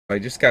I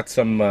just got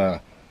some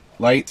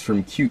lights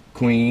from Cute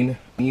Queen.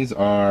 These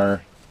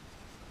are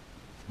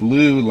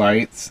blue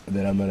lights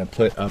that I'm going to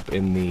put up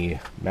in the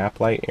map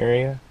light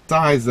area.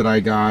 Size that I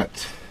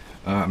got,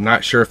 I'm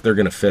not sure if they're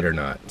going to fit or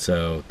not.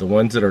 So the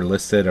ones that are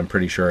listed, I'm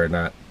pretty sure are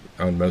not,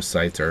 on most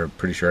sites, are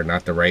pretty sure are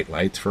not the right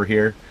lights for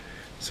here.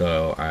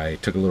 So I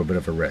took a little bit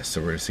of a risk.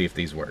 So we're going to see if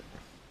these work.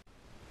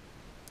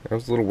 I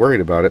was a little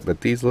worried about it,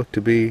 but these look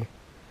to be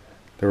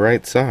the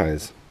right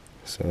size.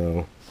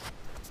 So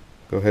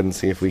go ahead and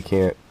see if we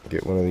can't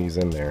get one of these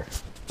in there.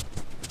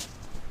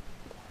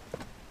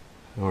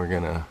 And we're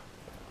gonna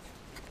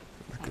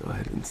go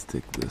ahead and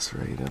stick this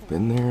right up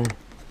in there.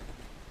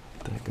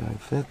 That guy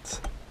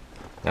fits.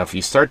 Now if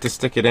you start to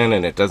stick it in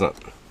and it doesn't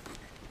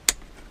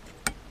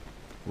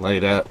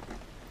light up,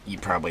 you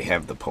probably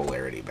have the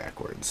polarity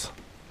backwards.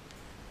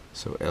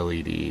 So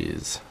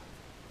LEDs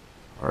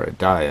are a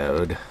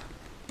diode,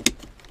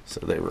 so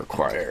they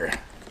require,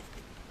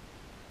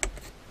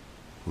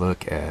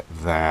 look at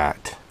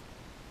that.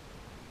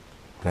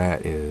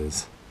 That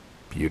is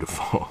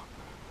beautiful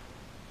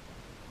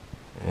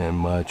and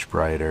much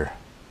brighter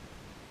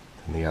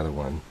than the other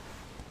one.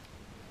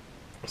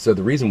 So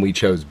the reason we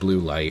chose blue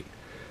light,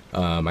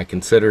 I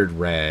considered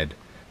red.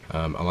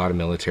 A lot of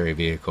military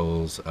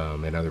vehicles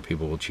and other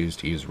people will choose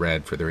to use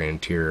red for their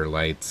interior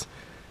lights.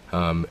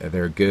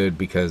 They're good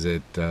because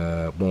it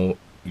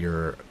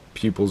your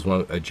pupils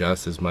won't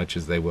adjust as much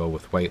as they will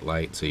with white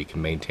light, so you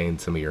can maintain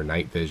some of your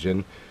night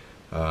vision.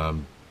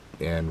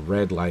 And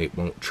red light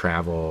won't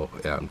travel,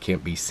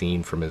 can't be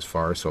seen from as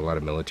far, so a lot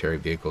of military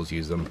vehicles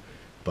use them.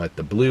 But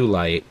the blue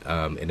light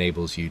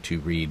enables you to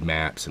read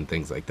maps and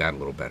things like that a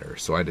little better.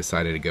 So I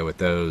decided to go with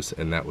those,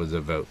 and that was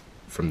a vote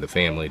from the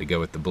family to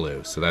go with the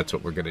blue. So that's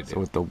what we're going to do. So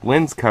with the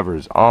lens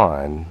covers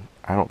on,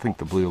 I don't think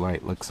the blue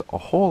light looks a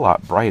whole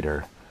lot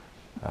brighter.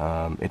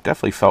 It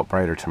definitely felt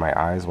brighter to my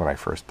eyes when I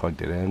first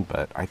plugged it in,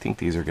 but I think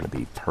these are going to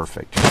be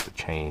perfect just to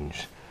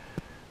change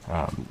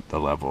the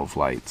level of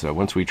light. So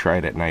once we try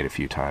it at night a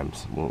few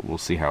times, we'll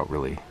see how it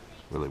really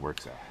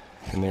works out.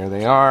 And there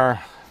they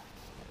are,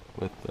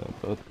 with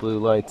both blue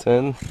lights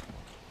in,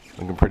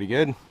 looking pretty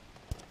good.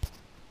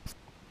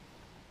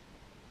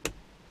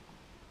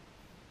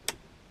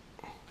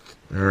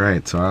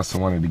 Alright, so I also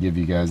wanted to give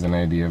you guys an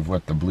idea of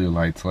what the blue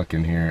lights look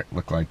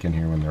like in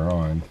here when they're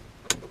on.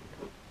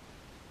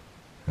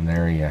 And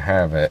there you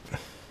have it.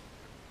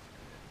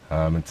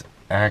 It's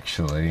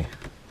actually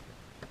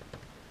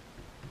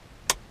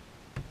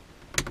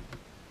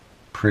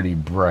pretty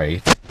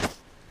bright.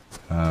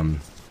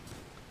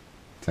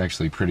 It's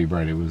actually pretty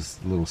bright. It was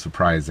a little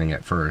surprising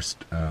at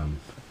first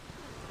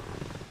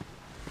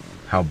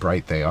how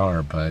bright they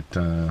are, but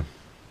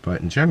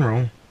in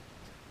general,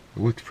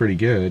 it looks pretty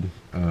good.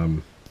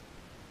 And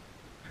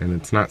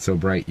it's not so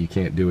bright you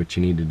can't do what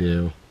you need to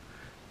do.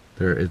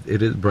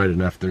 It is bright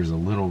enough. There's a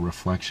little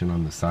reflection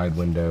on the side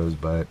windows,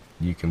 but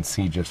you can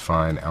see just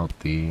fine out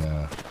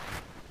the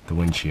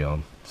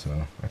windshield.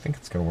 So I think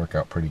it's going to work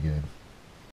out pretty good.